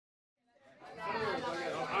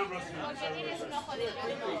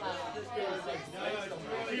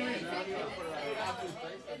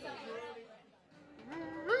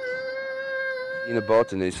Being a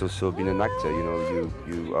bartender is also being an actor, you know,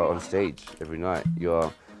 you are on stage every night. You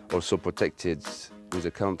are also protected with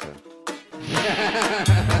a counter.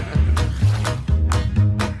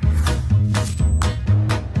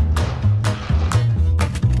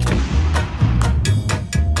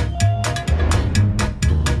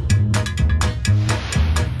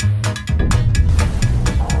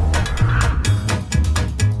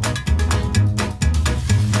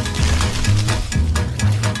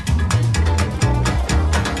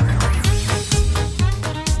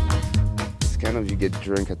 You get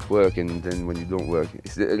drunk at work, and then when you don't work,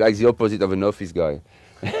 it's like the opposite of an office guy.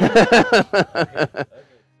 I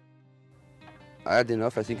had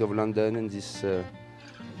enough, I think, of London and this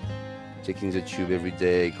taking the tube every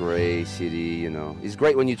day, grey city, you know. It's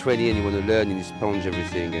great when you're 20 and you want to learn and you sponge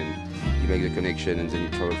everything and you make the connection and then you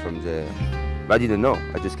travel from there. But I didn't know.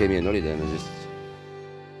 I just came here on holiday and I just...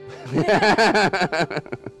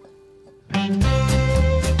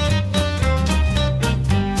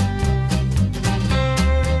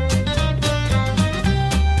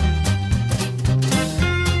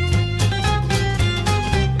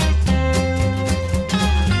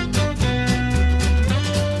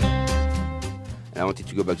 I wanted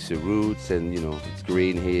to go back to the roots, and you know, it's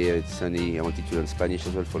green here, it's sunny. I wanted to learn Spanish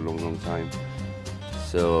as well for a long, long time.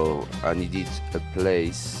 So I needed a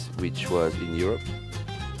place which was in Europe,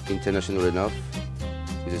 international enough,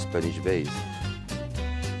 with a Spanish base.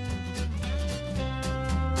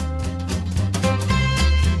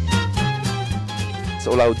 It's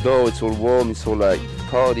all outdoor, it's all warm, it's all like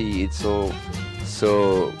party, it's all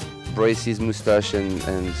so braces, moustache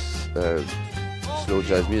and slow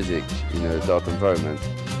jazz music in a dark environment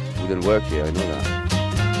wouldn't work here, I know that.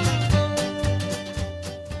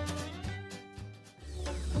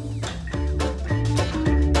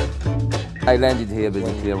 I landed here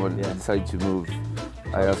basically, I decided to move.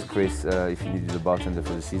 I asked Chris if he needed a bartender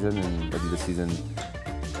for the season, and I did the season.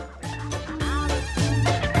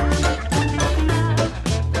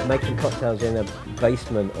 Making cocktails in a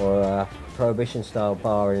basement or a prohibition-style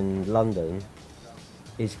bar in London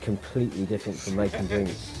is completely different from making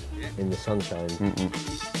drinks in the sunshine.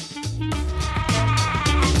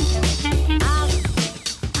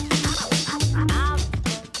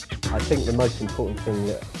 I think the most important thing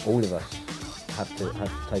that all of us have to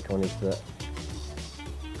take on is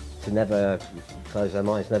to never close our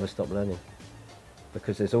minds, never stop learning.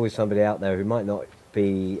 Because there's always somebody out there who might not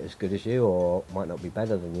be as good as you or might not be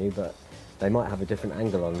better than you, but they might have a different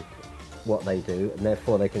angle on what they do, and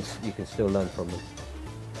therefore you can still learn from them.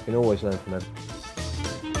 You can always learn from them.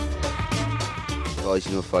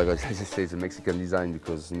 Original 5, as I say, is a Mexican design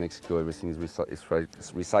because in Mexico everything is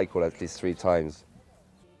recycled at least 3 times.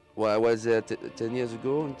 Well, I was there 10 years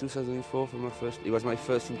ago in 2004 for my first. It was my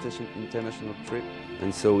first international trip,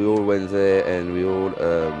 and so we all went there and we all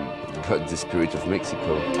got the spirit of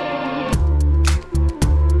Mexico.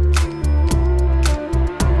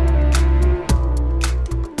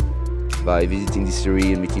 By visiting the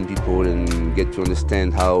distillery and meeting people and get to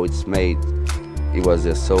understand how it's made. It was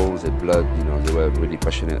their soul, their blood, you know, they were really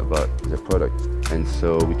passionate about their product. And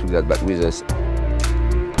so we took that back with us.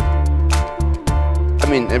 I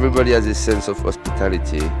mean, everybody has a sense of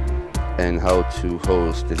hospitality and how to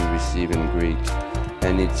host and receive and greet.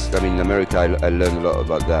 And it's, I mean, in America I learned a lot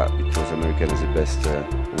about that because American is the best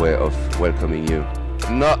way of welcoming you.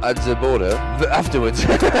 Not at the border, but afterwards.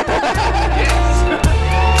 Yes.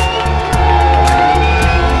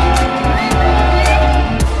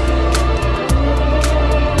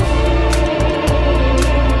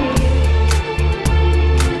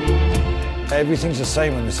 Everything's the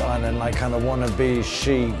same on this island. I kind of want to be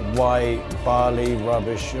chic, white, barley,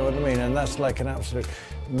 rubbish, you know what I mean? And that's like an absolute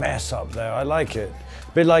mess up there. I like it.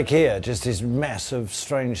 A bit like here, just this mess of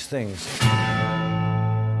strange things.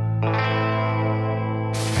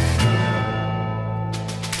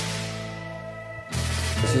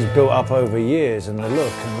 This is built up over years, and the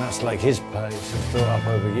look, and that's like his place. It's built up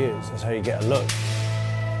over years. That's how you get a look.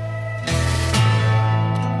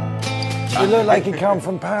 It looked like he come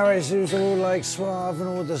from Paris. It was all like suave and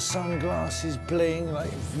all the sunglasses, bling, like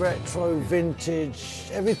retro, vintage,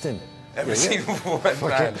 everything. Every single one,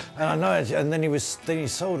 man. And I know it. And then he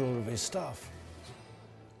sold all of his stuff.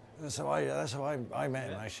 That's how I met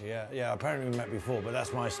him, actually. Yeah, yeah. Apparently we met before, but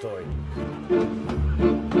that's my story.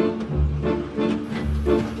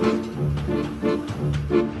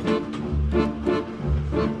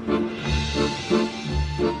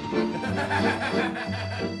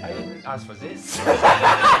 As for this.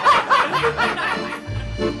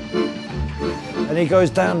 he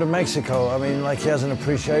goes down to Mexico. I mean, like he has an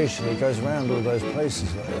appreciation. He goes around all those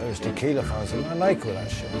places, like those tequila farms. And I like all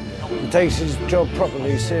that shit. He takes his job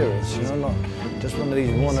properly serious, you know, not just one of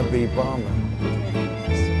these wannabe barmen.